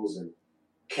struggles and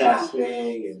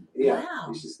casting, and you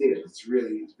should see it. It's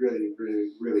really, really,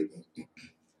 really, really good.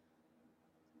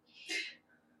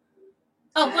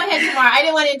 Oh, go ahead, Tamara. I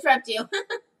didn't want to interrupt you.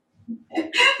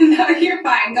 No, you're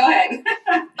fine. Go ahead.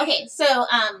 Okay, so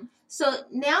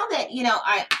now that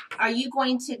are you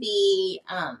going to be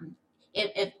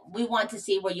if we want to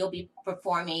see where you'll be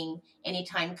performing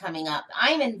anytime coming up?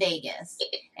 I'm in Vegas,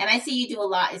 and I see you do a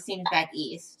lot. It seems back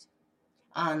east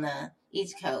on the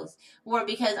East Coast,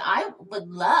 because I would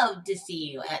love to see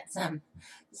you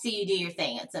do your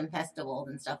thing at some festivals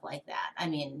and stuff like that.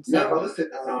 Listen,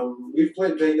 we've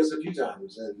played Vegas a few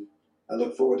times, and I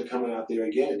look forward to coming out there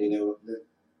again.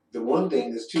 The one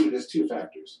thing, there's two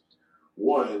factors.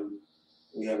 One,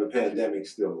 we have a pandemic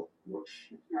still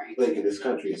plaguing this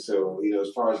country, so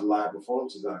as far as live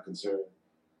performances are concerned,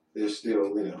 there's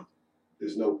still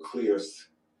there's no clear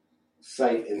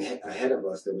sight ahead of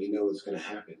us that we know is going to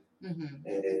happen. Mm-hmm.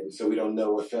 And so we don't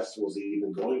know if festivals are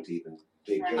even going to even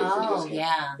take place. Oh,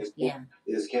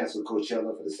 It has canceled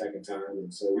Coachella for the second time,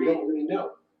 and so we don't really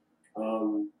know.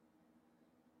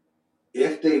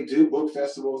 if they do book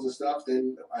festivals and stuff,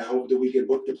 then I hope that we get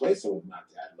booked to play some of them out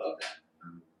there. I'd love that.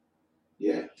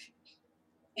 Yeah.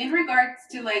 In regards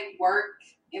to like work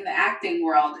in the acting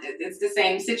world, it's the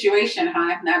same situation,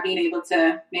 huh? Not being able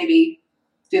to maybe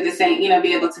do the same,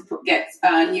 be able to get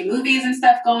new movies and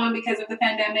stuff going because of the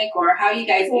pandemic, or how are you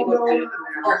guys able to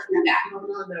work through that?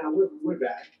 No, we're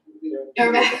back.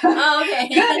 You're back. Oh, okay.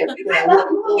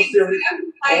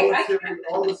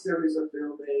 All the series are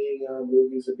filming,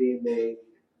 movies are being made.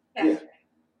 Yeah.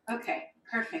 Okay,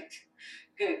 perfect.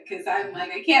 Good, because I'm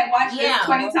like, I can't watch this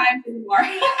 20 times anymore.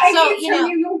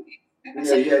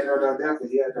 Definitely. Yeah, no,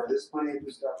 there's plenty of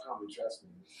new stuff coming, trust me.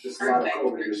 There's a lot of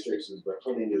COVID restrictions, but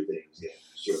plenty of new things, yeah,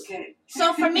 sure. Okay.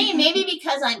 So for me, maybe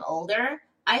because I'm older,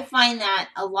 I find that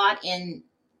a lot in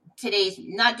today's,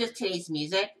 not just today's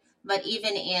music, but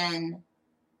even in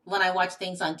when I watch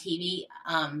things on TV,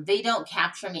 they don't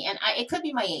capture me. And it could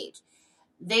be my age.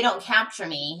 They don't capture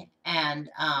me. And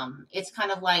it's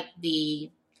kind of like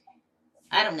the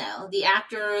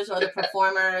actors or the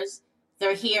performers,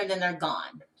 they're here and then they're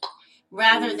gone.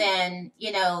 Rather than,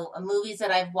 movies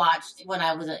that I've watched when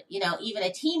I was, even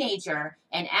a teenager,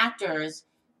 and actors,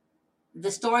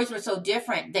 the stories were so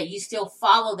different that you still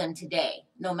follow them today,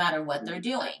 no matter what they're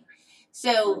doing.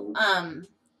 So,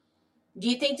 do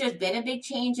you think there's been a big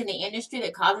change in the industry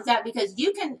that causes that? Because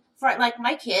you can, for like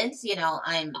my kids,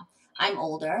 I'm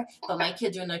older, but my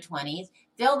kids are in their 20s.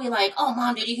 They'll be like, "Oh,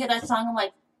 Mom, did you hear that song?" I'm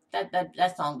like,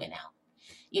 that song been out.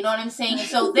 You know what I'm saying? And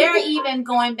so they're even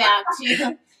going back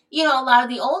to, a lot of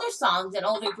the older songs and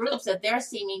older groups that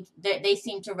they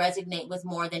seem to resonate with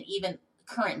more than even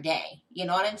current day. You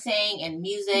know what I'm saying? In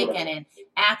music and in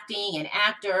acting and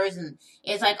actors, and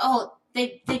it's like, oh,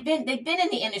 they've been in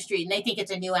the industry and they think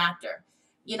it's a new actor.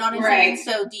 You know what I'm saying?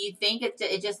 So do you think it's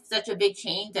just such a big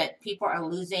change that people are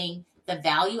losing the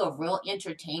value of real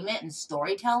entertainment and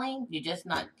storytelling? It's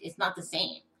not the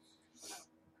same.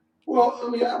 Well,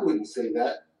 I wouldn't say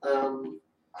that.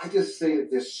 I just say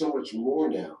that there's so much more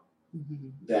now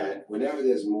that whenever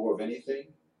there's more of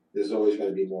anything, there's always going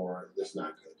to be more that's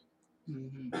not good.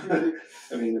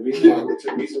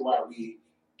 The reason why we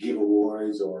give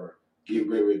awards or give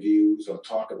great reviews or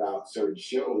talk about certain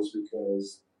shows,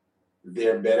 because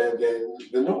they're better than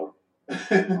the norm.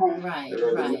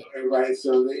 Right.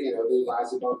 So they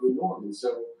rise above the norm, and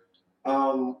so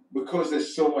because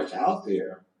there's so much out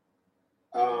there.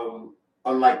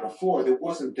 Unlike before, there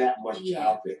wasn't that much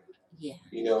out there. Yeah.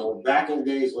 Back in the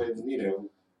days when,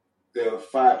 the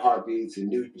 5 Heartbeats and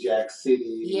New Jack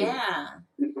City,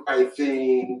 The Right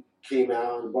Thing came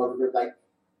out, like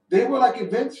they were like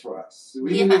events for us.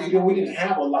 We didn't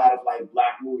have a lot of like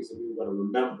black movies that we were going to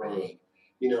remember, and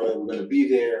we're going to be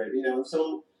there,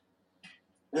 So,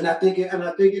 and I think it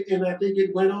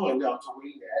went on.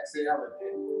 Tony Exhale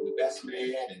and The Best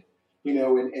Man,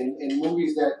 and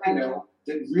movies that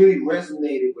that really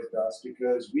resonated with us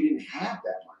because we didn't have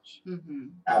that much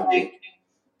out there.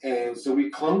 And so we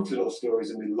clung to those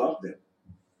stories and we loved them.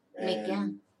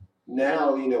 And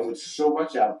now, with so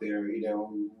much out there, you're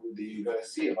going to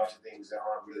see a bunch of things that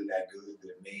aren't really that good.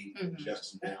 They're made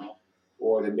just now,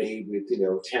 or they're made with,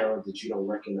 talent that you don't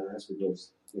recognize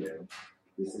because, they're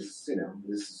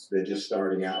just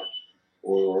starting out,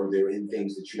 or they're in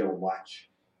things that you don't watch,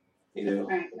 And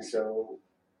so,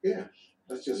 yeah.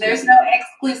 There's no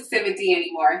exclusivity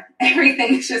anymore.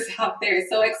 Everything's just out there. It's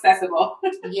so accessible.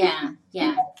 Yeah.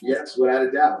 Yes, without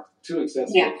a doubt. Too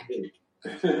accessible. Yeah.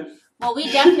 Well,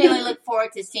 we definitely look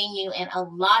forward to seeing you in a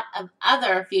lot of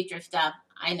other future stuff.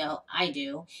 I know I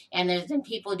do. And there's been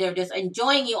people that are just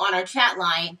enjoying you on our chat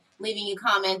line, leaving you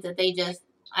comments that they just,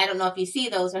 I don't know if you see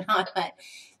those or not, but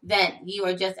that you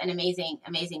are just an amazing,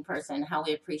 amazing person. How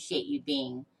we appreciate you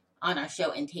being on our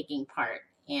show and taking part.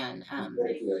 And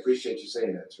thank you. I appreciate you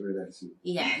saying that. It's really nice.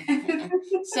 Yeah.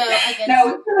 So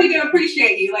we really do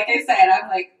appreciate you. Like I said, I'm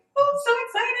like, oh, so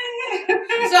excited.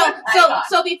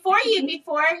 So before you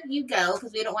go,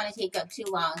 because we don't want to take up too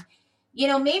long,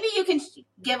 maybe you can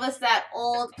give us that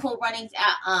old Cool Runnings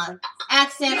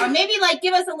accent, or maybe like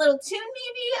give us a little tune,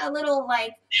 maybe a little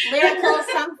like lyrical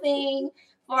something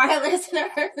for our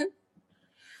listeners.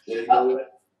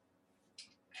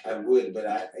 I would, but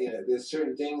there's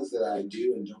certain things that I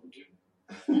do and don't do.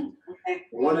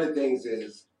 One of the things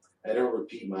is I don't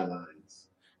repeat my lines.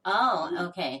 Oh,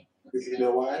 okay. Because you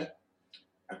know why?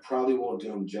 I probably won't do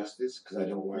them justice because I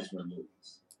don't watch my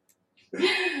movies.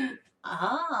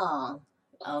 Oh,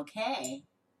 okay.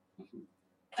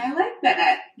 I like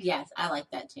that. Yes, I like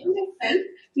that too.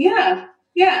 Yeah.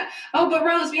 Oh, but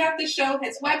Rose, we have to show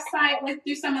his website. Let's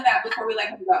do some of that before we let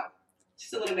him go.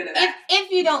 Just a little bit of that.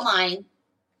 If you don't mind.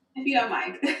 If you don't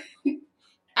mind.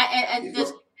 I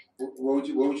just What would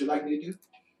you like me to do?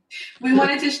 We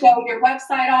wanted to show your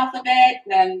website off of it,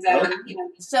 and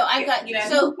So I got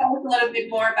so tell us a little bit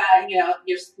more about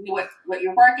what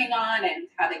you're working on and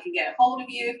how they can get a hold of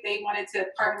you if they wanted to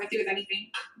partner with you with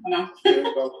anything. Well,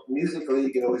 musically,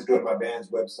 you can always go to my band's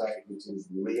website, which is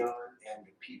Leon and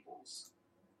the Peoples.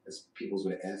 That's Peoples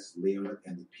with an S. Leon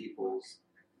and the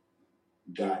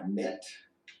Peoples.net.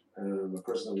 My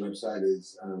personal website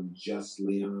is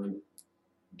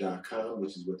justleon.com,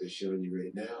 which is what they're showing you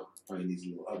right now. Probably needs a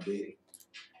little updating.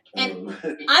 And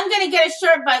I'm gonna get a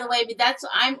shirt, by the way. But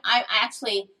I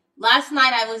actually last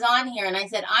night I was on here and I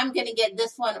said I'm gonna get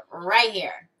this one right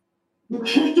here.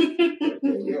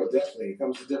 Yeah, definitely. It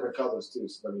comes in different colors too.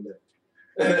 So let me know.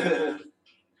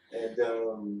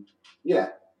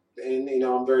 And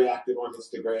I'm very active on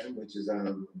Instagram, which is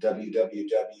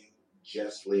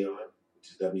www.justleon, which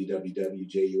is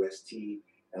www.justleon.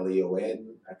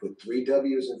 I put 3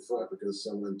 W's in front because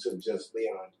someone took Just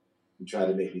Leon and tried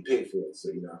to make me pay for it. So,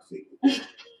 I figured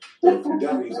throw 3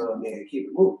 W's on there and keep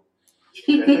it moving.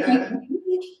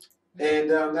 And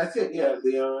that's it. Yeah,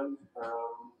 Leon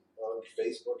on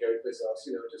Facebook, every place else.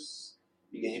 Just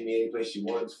you can hit me any place you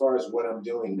want. As far as what I'm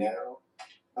doing now,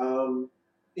 I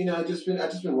just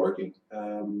been working.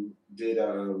 Did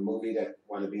a movie that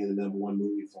wound up being the #1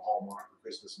 movie for Hallmark, a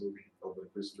Christmas movie over the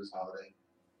Christmas holiday,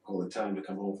 called The Time to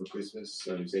Come Home for Christmas.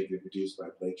 Executive produced by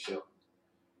Blake Shelton.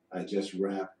 I just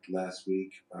wrapped last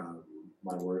week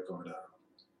my work on a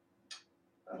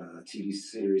TV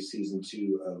series season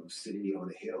 2 of City on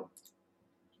a Hill.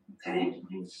 Okay.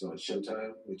 Which is on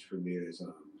Showtime, which premieres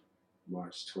on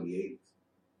March 28th.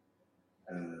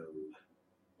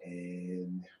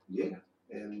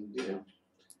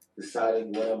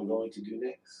 Deciding what I'm going to do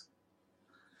next.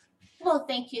 Well,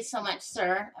 thank you so much,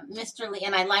 sir, Mr. Lee,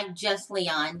 and I like Just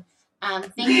Leon.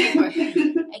 Thank you for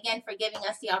giving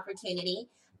us the opportunity.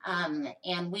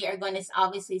 And we are going to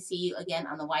obviously see you again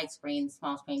on the wide screen,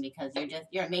 small screen, because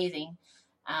you're amazing.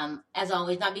 As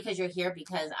always, not because you're here,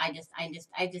 because I just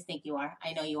think you are.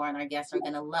 I know you are, and our guests are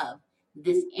going to love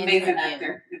this interview. Amazing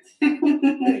actor.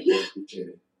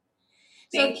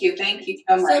 Thank you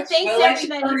so much. So thanks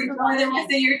everybody for the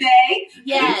rest of your day.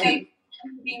 Yes. Thank you for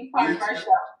being part of our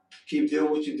show. Keep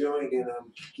doing what you're doing and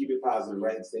keep it positive,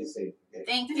 right? And stay safe. Okay?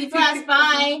 Thanks, class.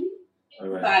 Bye. All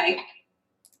right. Bye.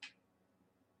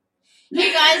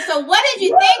 You guys, so what did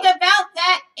you think about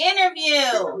that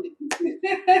interview?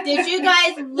 Did you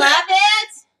guys love it?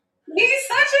 He's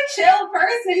such a chill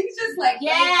person. He's just like,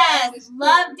 yes,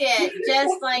 loved it.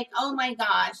 Just like, oh my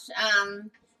gosh.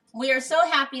 We are so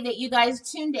happy that you guys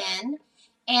tuned in.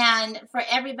 And for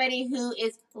everybody who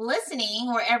is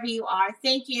listening, wherever you are,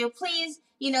 thank you. Please,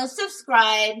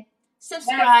 subscribe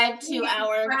to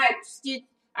our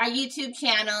YouTube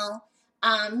channel.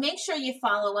 Make sure you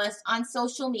follow us on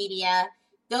social media.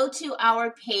 Go to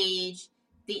our page,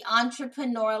 the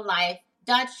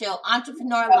entrepreneurlife.show,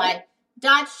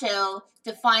 entrepreneurlife.show,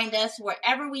 to find us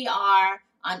wherever we are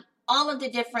on all of the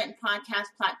different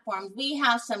podcast platforms. We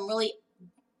have some really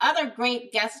other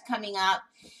great guests coming up.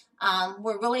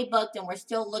 We're really booked, and we're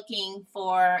still looking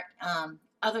for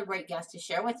other great guests to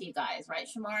share with you guys, right,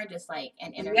 Shamar? Just like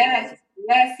an interview.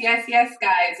 Yes,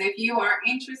 guys. If you are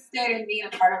interested in being a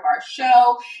part of our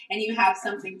show and you have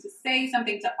something to say,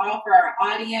 something to offer our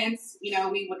audience,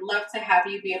 we would love to have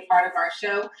you be a part of our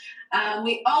show.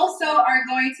 We also are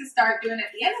going to start doing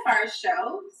at the end of our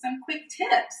show some quick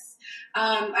tips.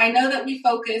 I know that we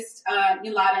focused a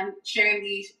lot on sharing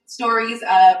the stories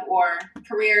of or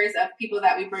careers of people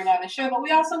that we bring on the show, but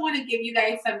we also want to give you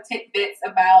guys some tidbits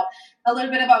about a little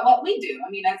bit about what we do. I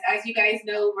mean, as you guys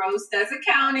know, Rose does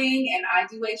accounting and I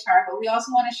do HR, but we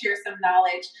also want to share some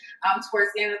knowledge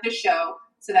towards the end of the show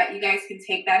so that you guys can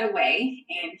take that away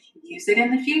and use it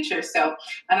in the future. So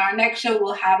on our next show,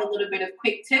 we'll have a little bit of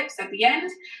quick tips at the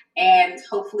end, and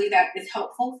hopefully that is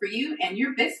helpful for you and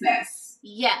your business.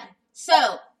 Yeah.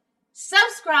 So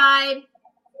subscribe,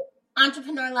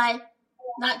 Entrepreneur Life,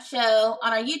 not show,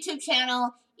 on our YouTube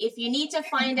channel. If you need to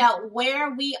find out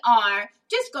where we are,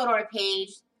 just go to our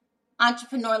page,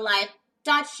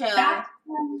 entrepreneurlife.show,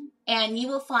 and you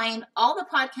will find all the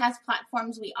podcast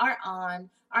platforms we are on,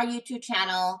 our YouTube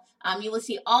channel. You will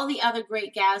see all the other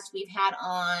great guests we've had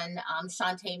on,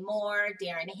 Shantae Moore,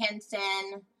 Darren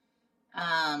Henson,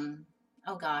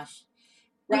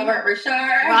 Robert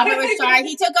Richard.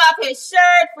 He took off his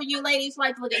shirt for you ladies who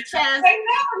like to look at chest. I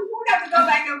know. You have to go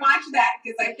back and watch that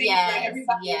because I think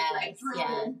everybody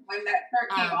when that shirt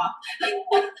came off.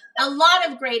 A lot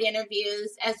of great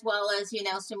interviews, as well as,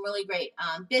 some really great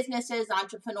businesses,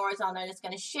 entrepreneurs on there that's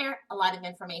going to share a lot of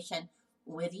information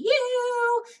with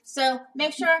you. So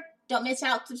make sure, Don't miss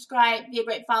out. Subscribe. Be a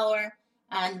great follower.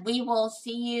 And we will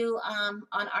see you on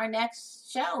our next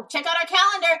show. Check out our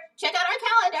calendar.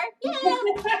 Yeah.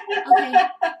 Okay.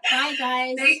 Bye,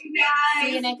 guys. Thank you, guys.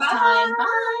 See you next Bye. time.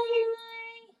 Bye.